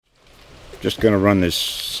just going to run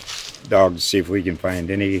this dog to see if we can find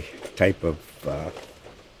any type of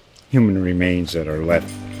human remains that are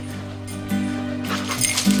left.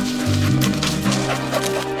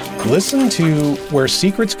 Listen to Where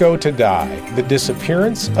Secrets Go to Die, The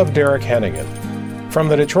Disappearance of Derek Hennigan. From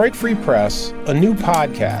the Detroit Free Press, a new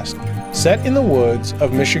podcast set in the woods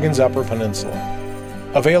of Michigan's Upper Peninsula.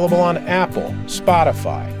 Available on Apple,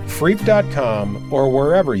 Spotify, Freep.com, or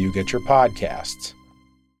wherever you get your podcasts.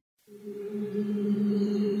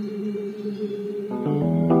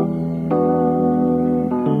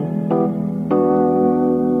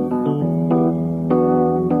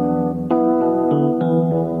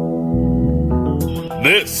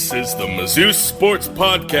 This is the Mizzou Sports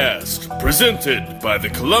Podcast, presented by the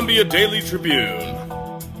Columbia Daily Tribune.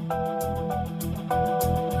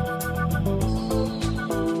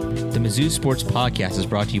 The Mizzou Sports Podcast is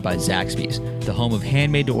brought to you by Zaxby's, the home of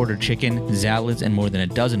handmade-to-order chicken, salads, and more than a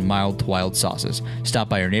dozen mild-to-wild sauces. Stop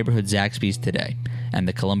by your neighborhood Zaxby's today. And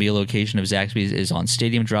the Columbia location of Zaxby's is on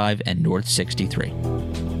Stadium Drive and North 63.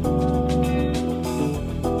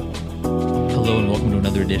 Hello and welcome to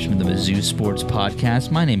another edition of the Mizzou Sports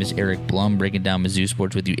Podcast. My name is Eric Blum, breaking down Mizzou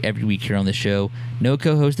sports with you every week here on the show. No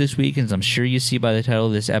co-host this week, and as I'm sure you see by the title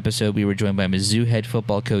of this episode, we were joined by Mizzou head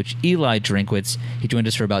football coach Eli Drinkwitz. He joined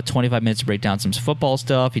us for about 25 minutes to break down some football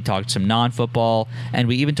stuff. He talked some non-football, and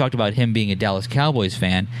we even talked about him being a Dallas Cowboys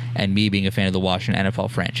fan and me being a fan of the Washington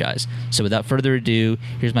NFL franchise. So without further ado,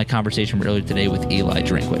 here's my conversation from earlier today with Eli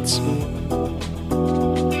Drinkwitz.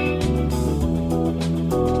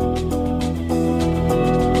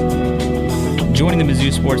 Joining the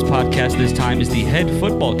Mizzou Sports Podcast this time is the head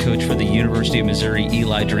football coach for the University of Missouri,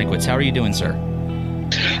 Eli Drinkwitz. How are you doing, sir?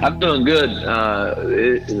 I'm doing good.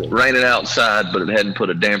 It's raining outside, but it hadn't put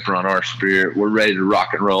a damper on our spirit. We're ready to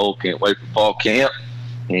rock and roll. Can't wait for fall camp,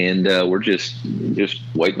 and we're just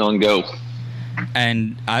waiting on go.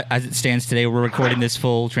 And as it stands today, we're recording this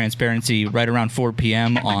full transparency right around 4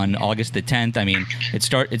 p.m. on August the 10th. I mean, it's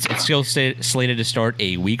still slated to start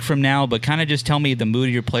a week from now, but kind of just tell me the mood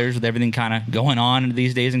of your players with everything kind of going on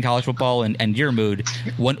these days in college football and your mood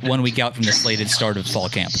one week out from the slated start of fall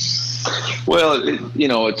camp. Well,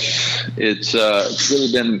 it's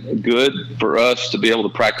really been good for us to be able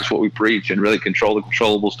to practice what we preach and really control the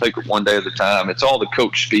controllables, take it one day at a time. It's all the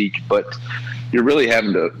coach speak, but you're really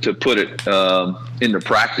having to put it into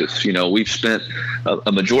practice. We've spent a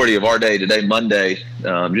majority of our day today, Monday,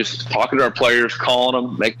 just talking to our players, calling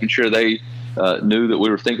them, making sure they knew that we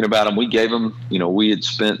were thinking about them. We gave them, we had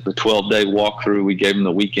spent the 12-day walkthrough. We gave them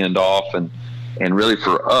the weekend off. And really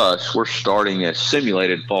for us, we're starting a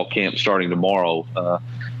simulated fall camp starting tomorrow,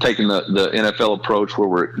 taking the NFL approach where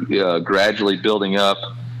we're gradually building up.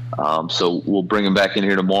 So we'll bring them back in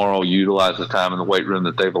here tomorrow, utilize the time in the weight room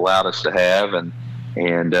that they've allowed us to have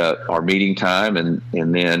and our meeting time. And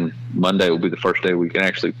then Monday will be the first day we can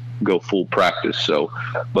actually go full practice. So,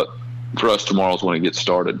 but for us, tomorrow is when it gets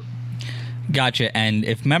started. Gotcha. And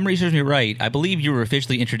if memory serves me right, I believe you were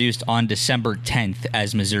officially introduced on December 10th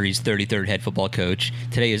as Missouri's 33rd head football coach.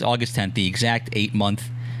 Today is August 10th, the exact 8-month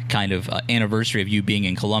kind of anniversary of you being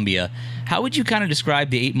in Columbia. How would you kind of describe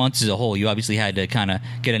the 8 months as a whole? You obviously had to kind of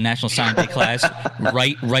get a National Signing Day class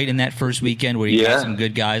right in that first weekend where you had some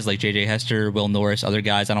good guys like J.J. Hester, Will Norris, other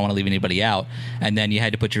guys. I don't want to leave anybody out. And then you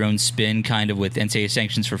had to put your own spin kind of with NCAA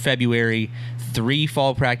sanctions for February, 3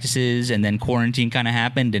 fall practices, and then quarantine kind of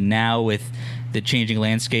happened. And now with the changing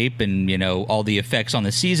landscape and, all the effects on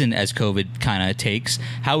the season as COVID kind of takes,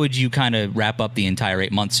 how would you kind of wrap up the entire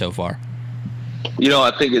 8 months so far?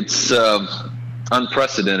 I think it's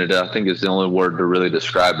unprecedented, I think is the only word to really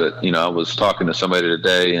describe it. I was talking to somebody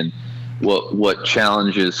today, and what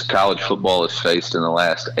challenges college football has faced in the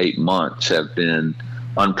last 8 months have been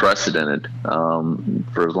unprecedented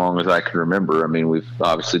for as long as I can remember. I mean, we've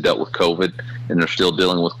obviously dealt with COVID, and they're still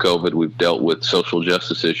dealing with COVID. We've dealt with social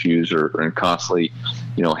justice issues and constantly,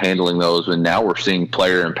 handling those. And now we're seeing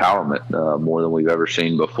player empowerment more than we've ever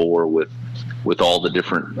seen before with all the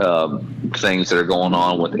different things that are going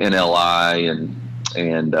on with NLI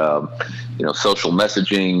and social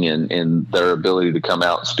messaging and their ability to come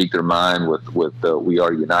out and speak their mind with the We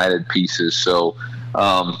Are United pieces. So,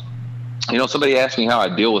 somebody asked me how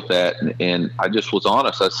I deal with that, and I just was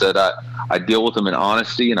honest. I said I deal with them in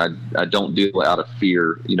honesty, and I don't deal out of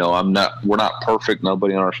fear. We're not perfect.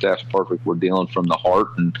 Nobody on our staff's perfect. We're dealing from the heart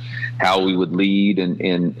and how we would lead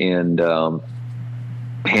and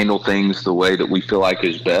handle things the way that we feel like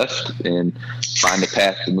is best and find a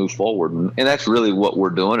path to move forward. And that's really what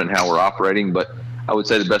we're doing and how we're operating. But I would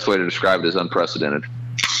say the best way to describe it is unprecedented.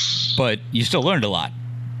 But you still learned a lot,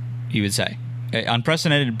 you would say.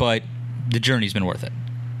 Unprecedented, but the journey's been worth it.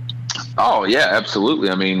 Oh yeah, absolutely.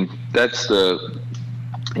 I mean, that's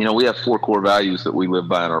we have 4 core values that we live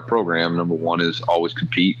by in our program. Number 1 is always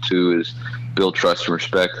compete. 2 is build trust and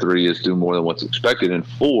respect. 3 is do more than what's expected. And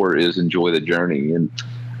 4 is enjoy the journey. And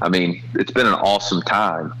I mean, it's been an awesome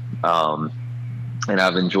time. And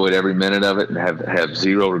I've enjoyed every minute of it and have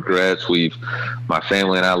zero regrets. My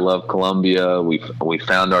family and I love Columbia. We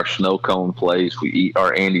found our snow cone place. We eat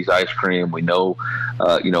our Andy's ice cream. We know,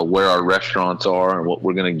 where our restaurants are and what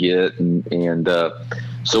we're going to get. And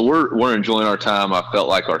so we're enjoying our time. I felt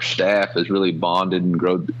like our staff has really bonded and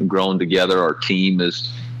grown together. Our team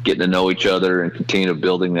is getting to know each other and continue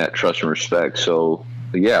building that trust and respect. So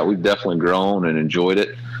yeah, we've definitely grown and enjoyed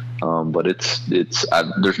it. But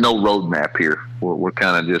there's no roadmap here. We're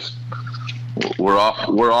kind of just we're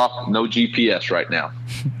off. No GPS right now.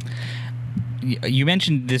 You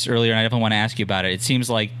mentioned this earlier, and I definitely want to ask you about it. It seems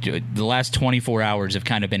like the last 24 hours have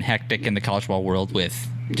kind of been hectic in the college football world, with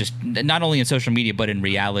just not only in social media but in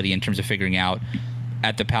reality, in terms of figuring out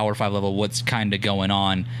at the Power 5 level what's kind of going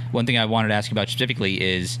on. One thing I wanted to ask you about specifically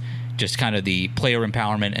is just kind of the player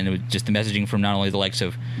empowerment and just the messaging from not only the likes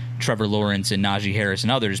of Trevor Lawrence and Najee Harris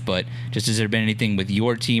and others, but just has there been anything with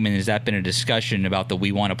your team, and has that been a discussion about the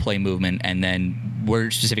We Want to Play movement, and then where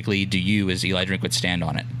specifically do you as Eli Drinkwitz stand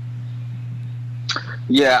on it?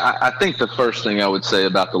 Yeah, I think the first thing I would say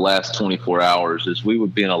about the last 24 hours is we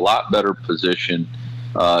would be in a lot better position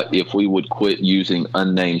if we would quit using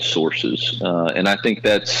unnamed sources. And I think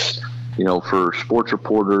that's, for sports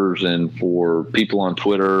reporters and for people on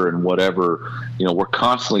Twitter and whatever, we're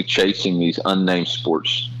constantly chasing these unnamed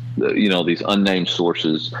these unnamed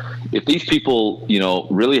sources. If these people,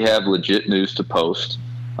 really have legit news to post,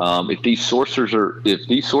 if these sources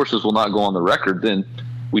will not go on the record, then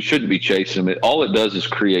we shouldn't be chasing them. All it does is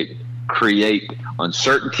create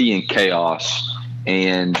uncertainty and chaos,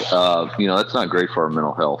 and that's not great for our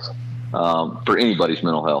mental health, for anybody's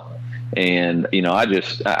mental health. And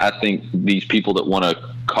I think these people that want to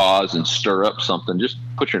cause and stir up something, just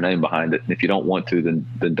put your name behind it. And if you don't want to,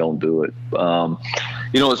 then don't do it.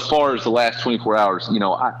 As far as the last 24 hours,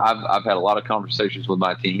 I've had a lot of conversations with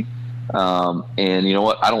my team. And you know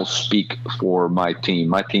what? I don't speak for my team.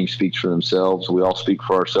 My team speaks for themselves. We all speak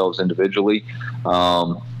for ourselves individually.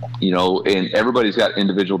 And everybody's got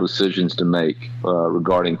individual decisions to make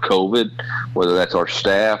regarding COVID, whether that's our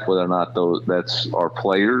staff, whether or not that's our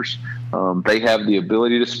players. They have the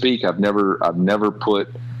ability to speak. I've never put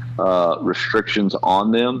restrictions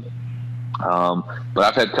on them. But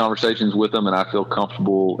I've had conversations with them, and I feel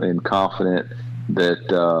comfortable and confident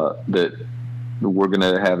that we're going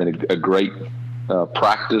to have a great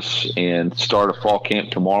practice and start a fall camp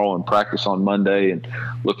tomorrow and practice on Monday, and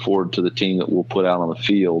look forward to the team that we'll put out on the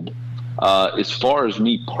field. As far as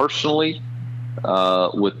me personally,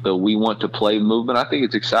 with the We Want to Play movement, I think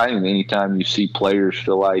it's exciting anytime you see players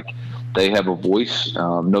feel like they have a voice,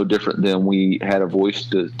 no different than we had a voice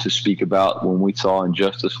to speak about when we saw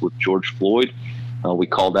injustice with George Floyd. We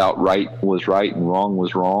called out right was right and wrong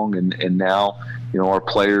was wrong, and now our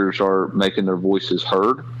players are making their voices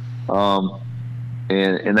heard,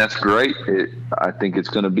 and that's great. I think it's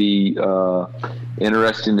going to be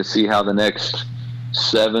interesting to see how the next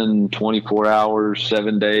 24 hours,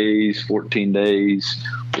 7 days, 14 days,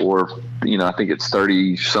 or I think it's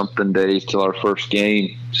 30-something days till our first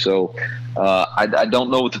game. So I don't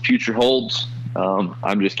know what the future holds.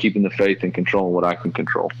 I'm just keeping the faith and controlling what I can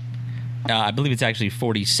control. I believe it's actually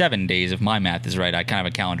 47 days, if my math is right. I kind of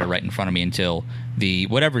have a calendar right in front of me until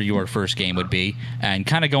whatever your first game would be. And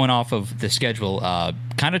kind of going off of the schedule,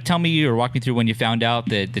 kind of tell me or walk me through when you found out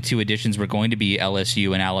that the 2 additions were going to be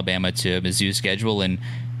LSU and Alabama to Mizzou's schedule. And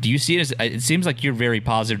do you see it it seems like you're very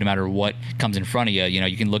positive no matter what comes in front of you.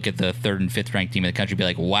 You can look at the 3rd and 5th ranked team in the country and be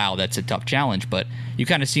like, wow, that's a tough challenge. But you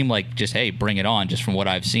kind of seem like just, hey, bring it on, just from what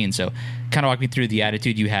I've seen. So kind of walk me through the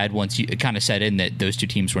attitude you had once you kind of set in that those 2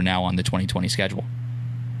 teams were now on the 2020 schedule.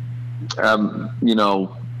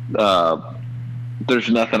 There's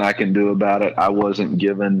nothing I can do about it. I wasn't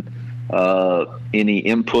given any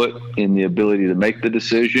input in the ability to make the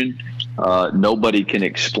decision. Nobody can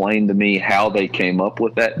explain to me how they came up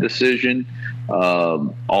with that decision.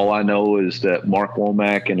 All I know is that Mark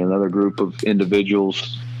Womack and another group of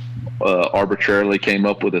individuals arbitrarily came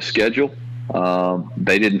up with a schedule.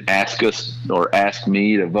 They didn't ask us or ask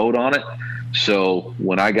me to vote on it. So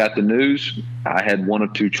when I got the news, I had one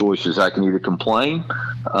of 2 choices. I can either complain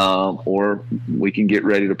or we can get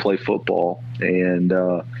ready to play football. And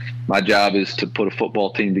my job is to put a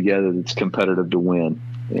football team together that's competitive to win.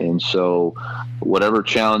 And so whatever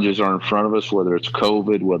challenges are in front of us, whether it's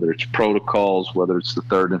COVID, whether it's protocols, whether it's the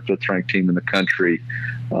 3rd and 5th ranked team in the country,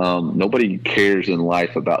 nobody cares in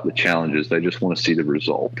life about the challenges. They just want to see the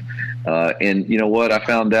result. And you know what? I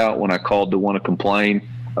found out when I called to want to complain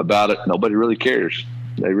about it, nobody really cares.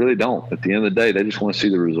 They really don't. At the end of the day, they just want to see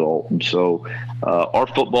the result. And so our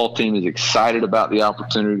football team is excited about the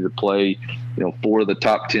opportunity to play, 4 of the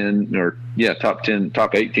top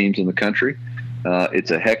 8 teams in the country.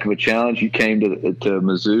 It's a heck of a challenge. You came to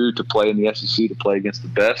Mizzou to play in the SEC, to play against the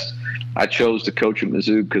best. I chose to coach at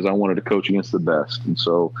Mizzou because I wanted to coach against the best. And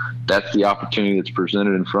so that's the opportunity that's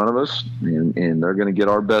presented in front of us. And they're going to get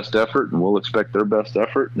our best effort, and we'll expect their best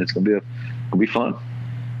effort. And it's going to be fun.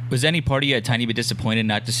 Was any part of you a tiny bit disappointed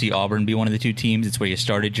not to see Auburn be one of the 2 teams? It's where you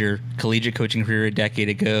started your collegiate coaching career a decade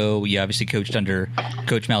ago. You obviously coached under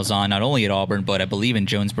Coach Malzahn, not only at Auburn, but I believe in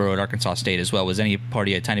Jonesboro at Arkansas State as well. Was any part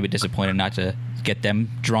of you a tiny bit disappointed not to get them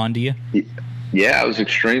drawn to you? Yeah, I was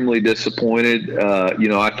extremely disappointed.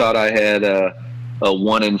 I thought I had a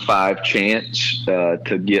 1 in 5 chance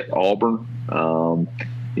to get Auburn, or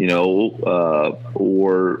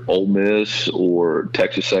Ole Miss or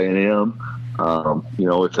Texas A&M.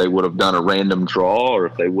 If they would have done a random draw, or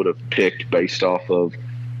if they would have picked based off of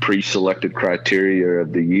pre-selected criteria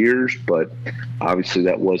of the years, but obviously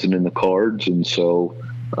that wasn't in the cards. And so,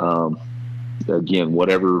 again,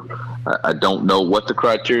 I don't know what the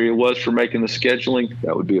criteria was for making the scheduling.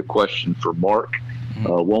 That would be a question for Mark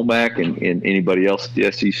Womack and anybody else at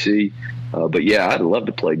the SEC. But yeah, I'd love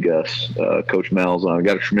to play Gus, Coach Malzahn. I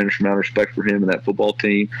got a tremendous amount of respect for him and that football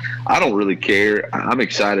team. I don't really care. I'm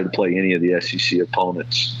excited to play any of the SEC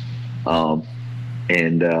opponents.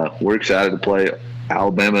 And we're excited to play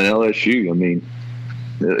Alabama and LSU. I mean,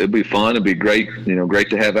 it'd be fun. It'd be great. Great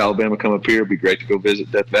to have Alabama come up here. It'd be great to go visit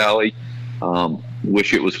Death Valley.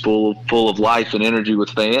 Wish it was full of life and energy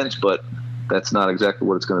with fans, but that's not exactly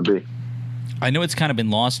what it's going to be. I know it's kind of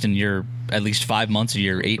been lost in your at least 5 months of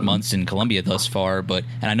your 8 months in Columbia thus far, and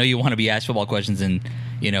I know you want to be asked football questions, and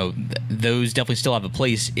those definitely still have a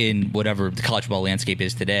place in whatever the college football landscape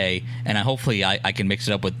is today. And hopefully I can mix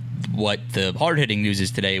it up with what the hard-hitting news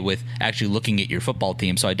is today with actually looking at your football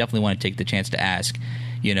team. So I definitely want to take the chance to ask,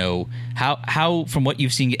 how from what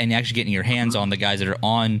you've seen and actually getting your hands on the guys that are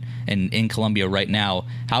on and in Columbia right now,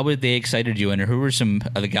 how have they excited you, and who are some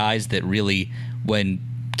of the guys that really, when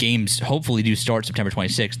games hopefully do start September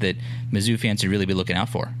 26th, that Mizzou fans should really be looking out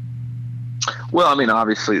for? Well, I mean,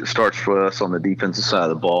 obviously it starts for us on the defensive side of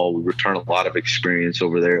the ball. We return a lot of experience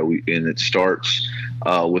over there, and it starts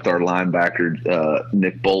with our linebacker,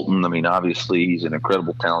 Nick Bolton. I mean, obviously he's an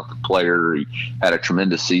incredible talented player. He had a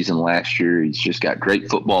tremendous season last year. He's just got great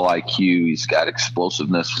football IQ. He's got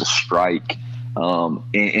explosiveness to strike.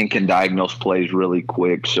 And can diagnose plays really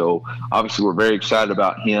quick. So obviously we're very excited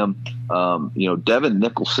about him. Devin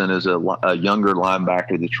Nicholson is a younger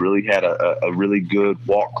linebacker that's really had a really good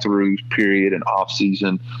walkthrough period and off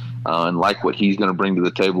season, and like what he's going to bring to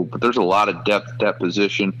the table. But there's a lot of depth at that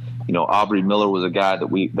position. Aubrey Miller was a guy that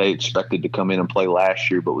they expected to come in and play last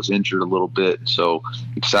year, but was injured a little bit. So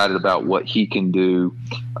excited about what he can do.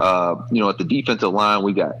 At the defensive line,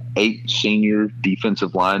 we got 8 senior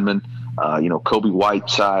defensive linemen. Kobe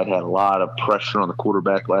Whiteside had a lot of pressure on the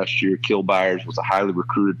quarterback last year. Kill Byers was a highly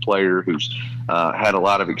recruited player who's had a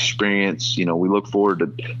lot of experience. We look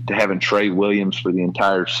forward to having Trey Williams for the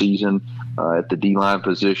entire season at the D-line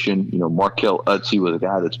position. Markel Utze was a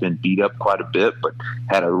guy that's been beat up quite a bit, but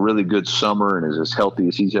had a really good summer and is as healthy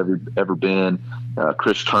as he's ever been.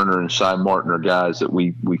 Chris Turner and Cy Martin are guys that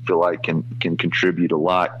we feel like can contribute a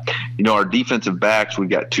lot. Our defensive backs, we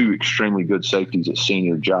got 2 extremely good safeties at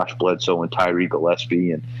senior, Josh Bledsoe and Tyree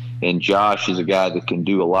Gillespie. And Josh is a guy that can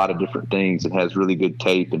do a lot of different things and has really good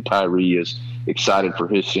tape. And Tyree is excited for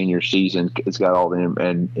his senior season. It's got all the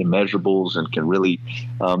immeasurables and can really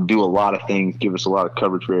do a lot of things, give us a lot of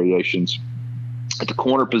coverage variations. At the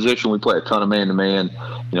corner position, we play a ton of man-to-man.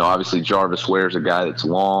 Obviously Jarvis Ware's a guy that's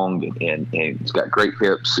long and he's got great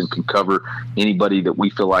hips and can cover anybody that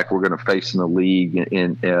we feel like we're going to face in the league.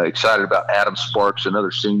 And excited about Adam Sparks,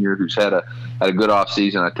 another senior who's had a good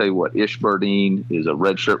offseason. I tell you what, Ish Burdine is a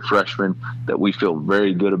redshirt freshman that we feel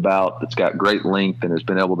very good about, that's got great length and has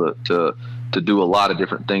been able to do a lot of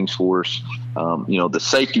different things for us. The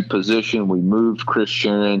safety position, we moved Chris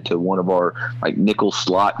Sharon to one of our nickel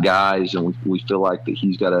slot guys, and we feel like that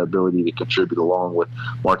he's got an ability to contribute along with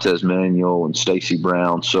Martez Manuel and Stacy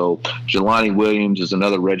Brown. So Jelani Williams is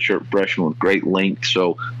another redshirt freshman with great length.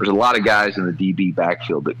 So there's a lot of guys in the DB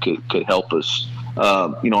backfield that could help us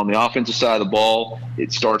On the offensive side of the ball,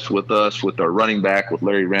 it starts with us, with our running back, with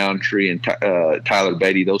Larry Roundtree and Tyler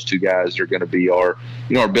Beatty. Those two guys are going to be our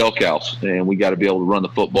bell cows, and we got to be able to run the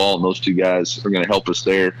football, and those two guys are going to help us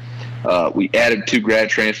there. We added 2 grad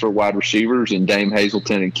transfer wide receivers in Dame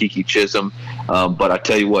Hazelton and Kiki Chisholm. But I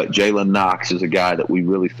tell you what, Jalen Knox is a guy that we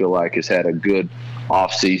really feel like has had a good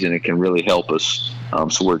offseason and can really help us.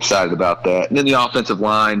 So we're excited about that. And then the offensive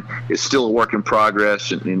line is still a work in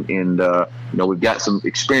progress. And we've got some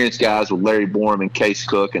experienced guys with Larry Borum and Case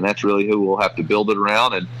Cook, and that's really who we'll have to build it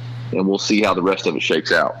around. And we'll see how the rest of it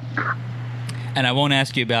shakes out. And I won't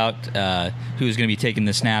ask you about who's going to be taking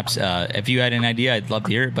the snaps. If you had an idea, I'd love to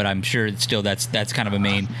hear it. But I'm sure still that's kind of a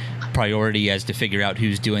main priority as to figure out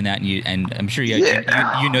who's doing that. And I'm sure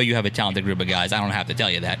you have a talented group of guys. I don't have to tell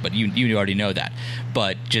you that, but you already know that.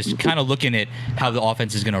 But just kind of looking at how the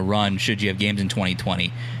offense is going to run should you have games in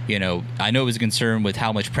 2020. I know it was a concern with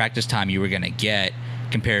how much practice time you were going to get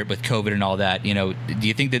compared with COVID and all that. Do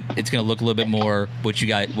you think that it's going to look a little bit more what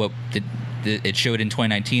it showed in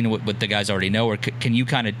 2019, what the guys already know, or can you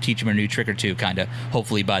kind of teach them a new trick or two, kind of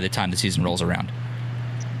hopefully by the time the season rolls around?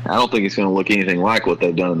 I don't think it's going to look anything like what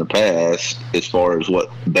they've done in the past as far as what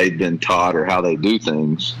they've been taught or how they do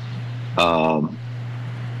things.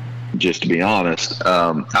 Just to be honest,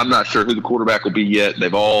 I'm not sure who the quarterback will be yet.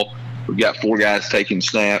 We've got 4 guys taking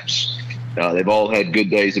snaps. They've all had good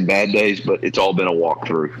days and bad days, but it's all been a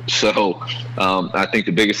walkthrough. So I think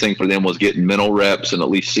the biggest thing for them was getting mental reps and at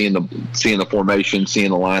least seeing the formation, seeing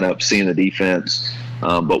the lineup, seeing the defense.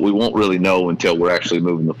 But we won't really know until we're actually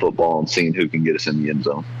moving the football and seeing who can get us in the end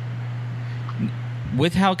zone.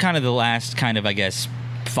 With how kind of the last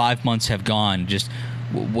 5 months have gone, just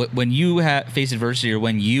when you face adversity or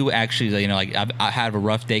when you actually, I have a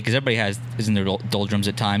rough day, because everybody is in their doldrums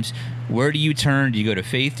at times. Where do you turn? Do you go to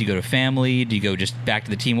faith? Do you go to family? Do you go just back to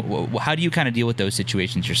the team? How do you kind of deal with those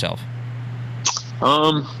situations yourself?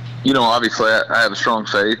 Obviously I have a strong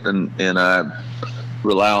faith and I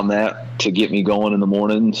rely on that to get me going in the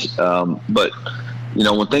mornings. But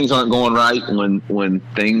when things aren't going right, when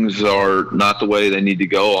things are not the way they need to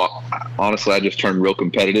go, honestly, I just turn real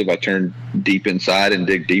competitive. I turn deep inside and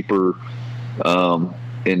dig deeper. And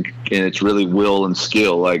it's really will and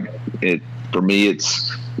skill. For me,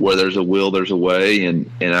 it's where there's a will, there's a way. And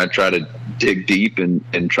I try to dig deep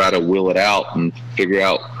and try to will it out and figure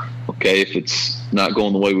out, okay, if it's not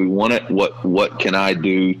going the way we want it, what can I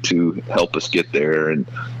do to help us get there? And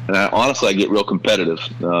I get real competitive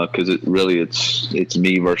because it's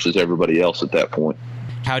me versus everybody else at that point.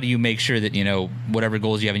 How do you make sure that whatever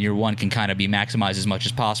goals you have in year one can kind of be maximized as much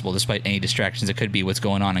as possible, despite any distractions that could be what's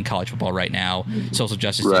going on in college football right now, social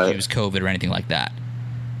justice issues, COVID, or anything like that?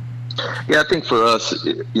 Yeah, I think for us,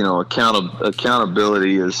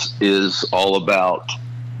 accountability is all about.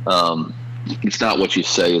 It's not what you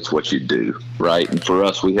say, it's what you do, right? And for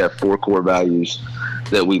us, we have 4 core values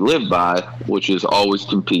that we live by, which is always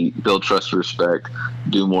compete, build trust and respect,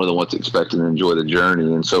 do more than what's expected, and enjoy the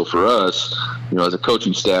journey. And so for us, as a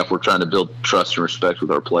coaching staff, we're trying to build trust and respect with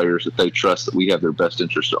our players, that they trust that we have their best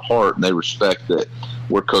interest at heart, and they respect that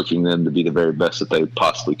we're coaching them to be the very best that they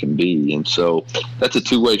possibly can be. And so that's a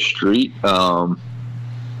 2-way street, and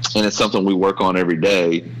it's something we work on every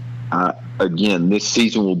day. Again, this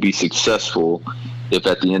season will be successful if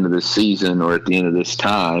at the end of this season or at the end of this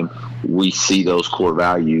time, we see those core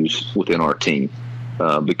values within our team.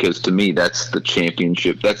 Because to me, that's the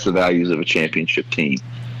championship. That's the values of a championship team.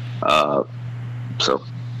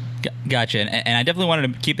 Gotcha. And I definitely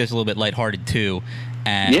wanted to keep this a little bit lighthearted too.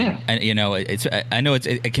 And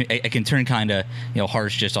it can turn kind of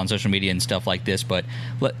harsh just on social media and stuff like this. But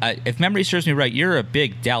if memory serves me right, you're a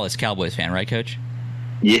big Dallas Cowboys fan, right, Coach?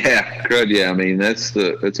 Yeah, good. Yeah, I mean that's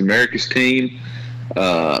America's team.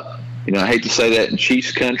 I hate to say that in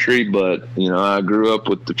Chiefs country, but I grew up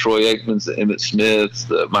with the Troy Aikmans, the Emmitt Smiths,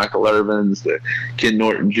 the Michael Irvins, the Ken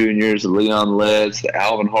Norton Jr.'s, the Leon Letts, the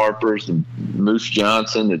Alvin Harpers, the Moose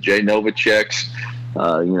Johnson, the Jay Novaceks,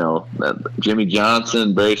 Jimmy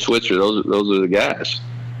Johnson, Barry Switzer. Those are the guys.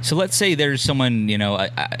 So let's say there's someone,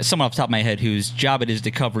 someone off the top of my head whose job it is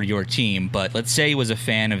to cover your team, but let's say he was a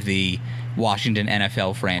fan of the Washington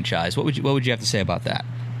NFL franchise. What would you have to say about that?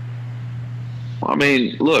 I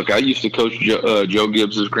mean, look, I used to coach Joe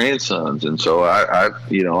Gibbs' grandsons, and so I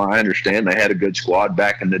understand they had a good squad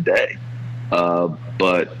back in the day,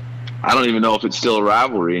 but I don't even know if it's still a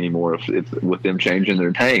rivalry anymore if with them changing their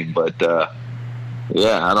name. But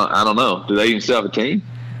I don't know. Do they even still have a team?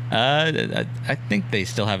 I think they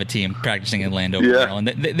still have a team practicing in Landover, Maryland.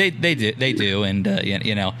 They do, and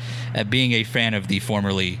being a fan of the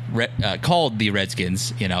formerly called the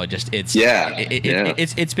Redskins, it's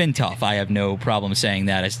been tough. I have no problem saying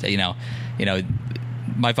that.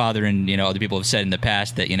 My father and other people have said in the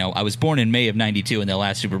past that I was born in May of '92 and the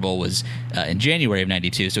last Super Bowl was in January of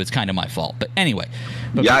 '92, so it's kind of my fault. But anyway,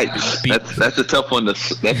 yikes! That's a tough one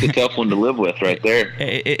to live with right there.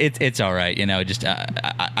 It's all right,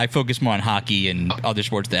 I focus more on hockey and other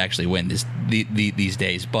sports that actually win these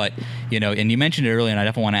days. But and you mentioned it earlier, and I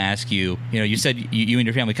definitely want to ask you. You said you and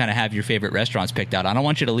your family kind of have your favorite restaurants picked out. I don't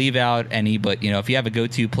want you to leave out any, but if you have a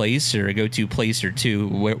go-to place or two,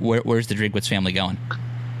 where's the Drinkwitz family going?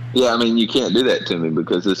 Yeah, you can't do that to me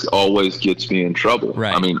because this always gets me in trouble.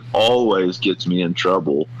 Right. Always gets me in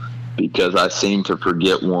trouble because I seem to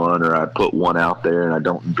forget one or I put one out there and I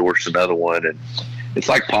don't endorse another one. And it's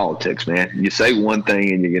like politics, man. You say one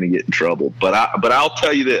thing and you're going to get in trouble. But I'll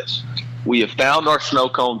tell you this. We have found our snow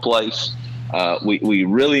cone place. We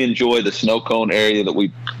really enjoy the snow cone area that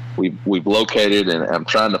we've located, and I'm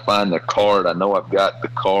trying to find the card. I know I've got the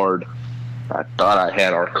card. I thought I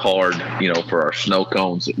had our card, for our snow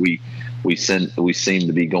cones that we seem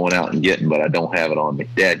to be going out and getting, but I don't have it on me.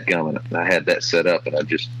 Dadgummit. I had that set up, and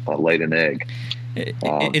I laid an egg.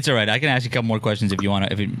 It's all right. I can ask you a couple more questions if you want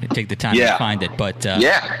to, if you take the time to find it. But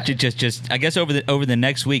just I guess over the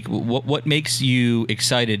next week, what makes you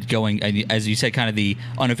excited going? As you said, kind of the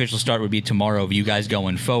unofficial start would be tomorrow of you guys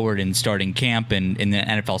going forward and starting camp and in the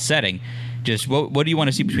NFL setting. Just what do you want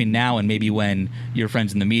to see between now and maybe when your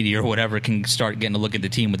friends in the media or whatever can start getting a look at the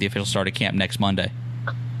team with the official start of camp next Monday?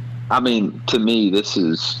 To me, this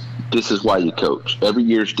is why you coach. Every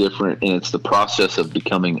year is different, and it's the process of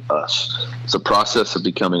becoming us. It's a process of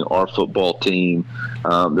becoming our football team.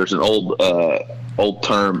 There's an old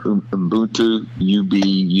term, Ubuntu,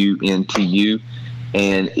 U-B-U-N-T-U,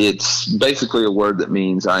 and it's basically a word that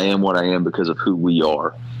means I am what I am because of who we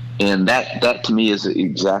are. And that to me is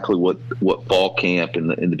exactly what fall camp in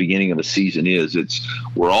the beginning of a season is.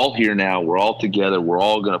 We're all here now. We're all together. We're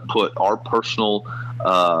all going to put our personal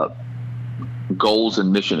goals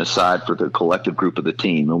and mission aside for the collective group of the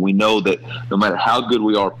team. And we know that no matter how good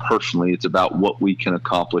we are personally, it's about what we can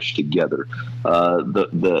accomplish together. The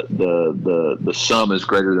sum is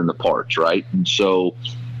greater than the parts, right? And so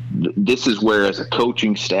this is where, as a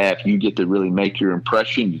coaching staff, you get to really make your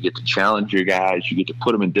impression. You get to challenge your guys. You get to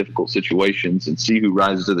put them in difficult situations and see who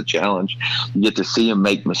rises to the challenge. You get to see them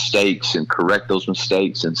make mistakes and correct those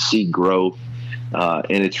mistakes and see growth.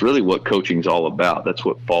 And it's really what coaching is all about. That's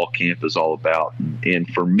what fall camp is all about. And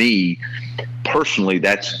for me, personally,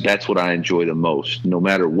 that's what I enjoy the most. No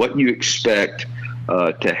matter what you expect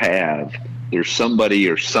to have, there's somebody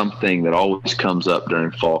or something that always comes up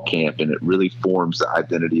during fall camp, and it really forms the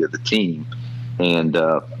identity of the team. And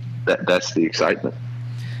that's the excitement.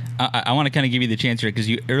 I want to kind of give you the chance here because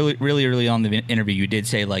you really early on in the interview you did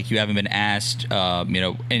say you haven't been asked,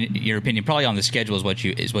 in your opinion, probably on the schedule is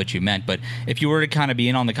what you meant. But if you were to kind of be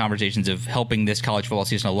in on the conversations of helping this college football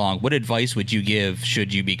season along, what advice would you give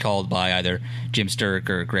should you be called by either Jim Sturck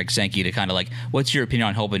or Greg Sankey to kind of what's your opinion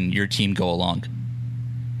on helping your team go along?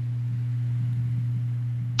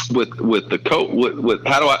 With the coach, with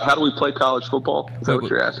how do we play college football? Is that what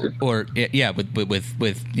you're asking? Or with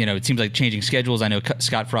it seems like changing schedules. I know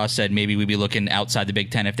Scott Frost said maybe we'd be looking outside the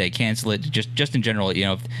Big Ten if they cancel it. Just in general,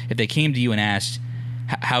 if they came to you and asked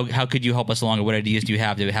how could you help us along, or what ideas do you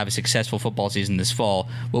have to have a successful football season this fall,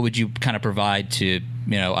 what would you kind of provide to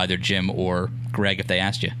either Jim or Greg if they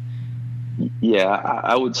asked you? Yeah,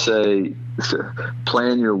 I would say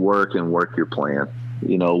plan your work and work your plan.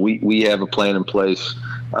 We have a plan in place.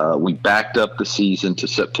 We backed up the season to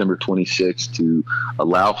September 26th to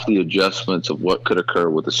allow for the adjustments of what could occur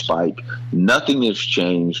with a spike. Nothing has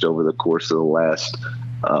changed over the course of the last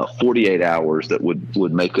 48 hours that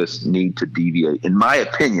would make us need to deviate, in my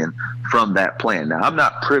opinion, from that plan. Now, I'm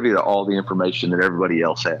not privy to all the information that everybody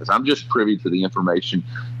else has. I'm just privy to the information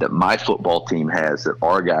that my football team has, that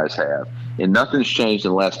our guys have. And nothing's changed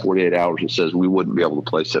in the last 48 hours that says we wouldn't be able to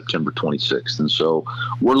play September 26th. And so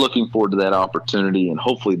we're looking forward to that opportunity, and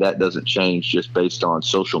hopefully that doesn't change just based on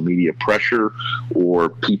social media pressure or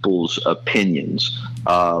people's opinions.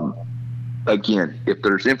 Again, if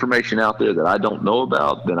there's information out there that I don't know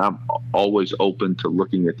about, then I'm always open to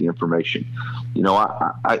looking at the information.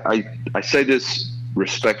 I say this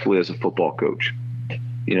respectfully as a football coach.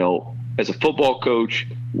 As a football coach,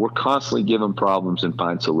 we're constantly given problems and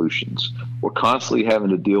find solutions. We're constantly having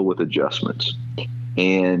to deal with adjustments.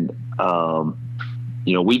 And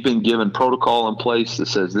We've been given protocol in place that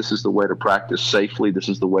says this is the way to practice safely. This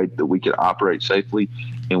is the way that we can operate safely.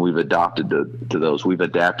 And we've adopted to those. We've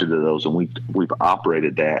adapted to those, and we've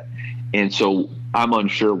operated that. And so I'm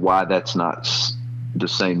unsure why that's not the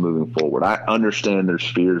same moving forward. I understand there's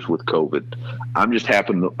fears with COVID. I'm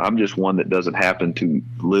just one that doesn't happen to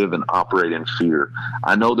live and operate in fear.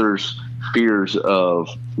 I know there's fears of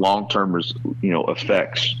long-term,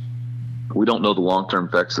 effects. We don't know the long-term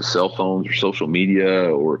effects of cell phones or social media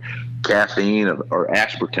or caffeine or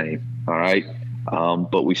aspartame. All right.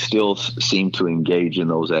 But we still seem to engage in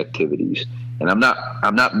those activities. And I'm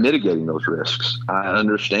not mitigating those risks. I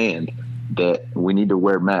understand that we need to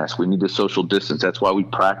wear masks. We need to social distance. That's why we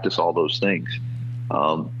practice all those things.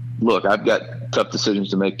 Look, I've got tough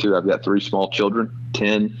decisions to make too. I've got 3 small children,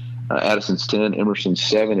 10, Addison's 10, Emerson's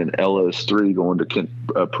 7, and Ella is 3 going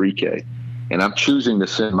to pre-K. And I'm choosing to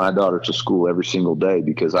send my daughter to school every single day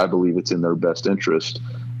because I believe it's in their best interest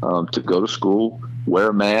to go to school, wear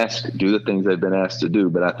a mask, do the things they've been asked to do.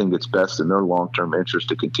 But I think it's best in their long-term interest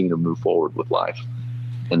to continue to move forward with life.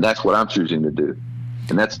 And that's what I'm choosing to do.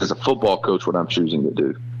 And that's, as a football coach, what I'm choosing to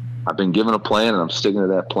do. I've been given a plan, and I'm sticking to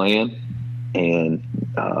that plan. And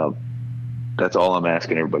that's all I'm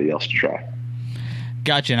asking everybody else to try.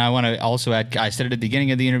 Gotcha. And I want to also add, I said it at the beginning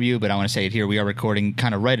of the interview, but I want to say it here. We are recording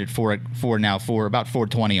kind of right at 4 about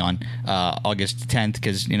 4:20 on August 10th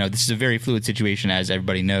because, this is a very fluid situation, as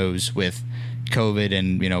everybody knows, with COVID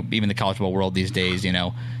and, even the college football world these days.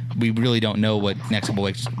 We really don't know what next couple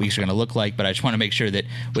weeks are going to look like, but I just want to make sure that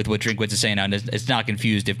with what Drinkwitz is saying, it's not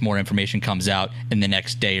confused if more information comes out in the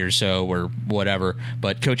next day or so or whatever.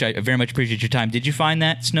 But, Coach, I very much appreciate your time. Did you find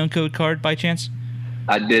that snow code card by chance?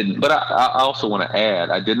 I didn't, but I also want to add,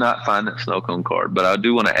 I did not find that snow cone card, but I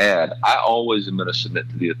do want to add, I always am going to submit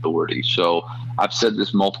to the authority. So I've said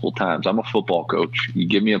this multiple times. I'm a football coach. You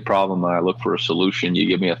give me a problem, I look for a solution. You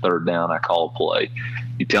give me a third down, I call a play.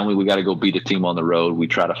 You tell me we got to go beat a team on the road, we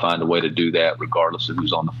try to find a way to do that regardless of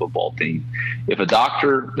who's on the football team. If a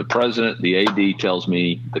doctor, the president, the AD tells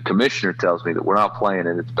me, the commissioner tells me that we're not playing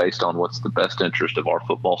and it's based on what's the best interest of our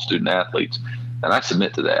football student athletes, and I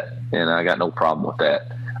submit to that, and I got no problem with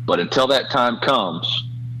that. But until that time comes,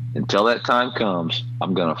 I'm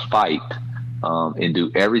going to fight and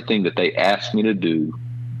do everything that they ask me to do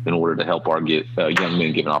in order to help our young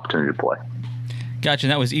men get an opportunity to play. Gotcha.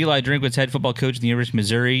 And that was Eli Drinkwitz, head football coach at the University of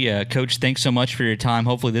Missouri. Coach, thanks so much for your time.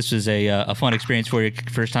 Hopefully this was a fun experience for you,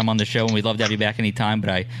 first time on the show, and we'd love to have you back anytime.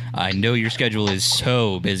 But I know your schedule is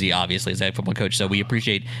so busy, obviously, as a head football coach, so we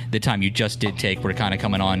appreciate the time you just did take. We're kind of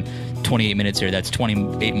coming on 28 minutes here. That's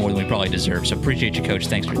 28 more than we probably deserve. So appreciate you, Coach.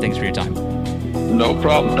 Thanks for your time. No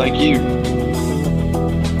problem. Thank you.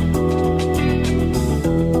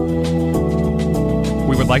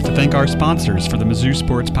 We would like to thank our sponsors for the Mizzou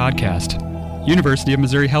Sports Podcast. University of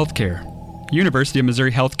Missouri Healthcare. University of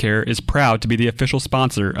Missouri Healthcare is proud to be the official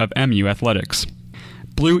sponsor of MU Athletics.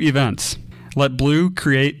 Blue Events. Let Blue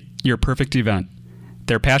create your perfect event.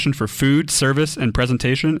 Their passion for food, service, and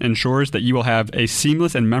presentation ensures that you will have a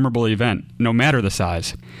seamless and memorable event, no matter the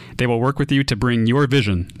size. They will work with you to bring your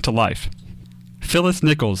vision to life. Phyllis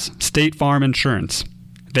Nichols, State Farm Insurance.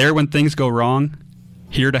 There when things go wrong,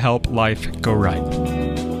 here to help life go right.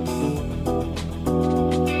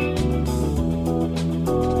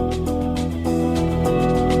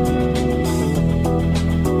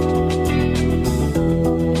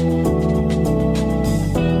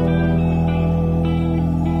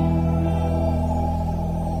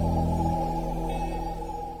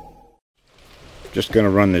 Just going to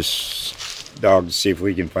run this dog to see if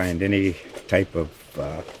we can find any type of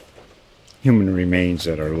human remains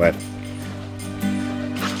that are left.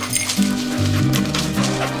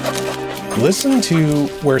 Listen to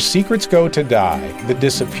Where Secrets Go to Die, The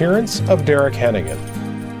Disappearance of Derek Hennigan.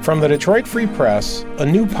 From the Detroit Free Press, a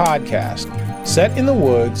new podcast set in the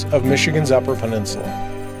woods of Michigan's Upper Peninsula.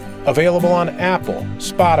 Available on Apple,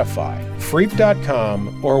 Spotify,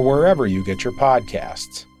 Freep.com, or wherever you get your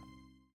podcasts.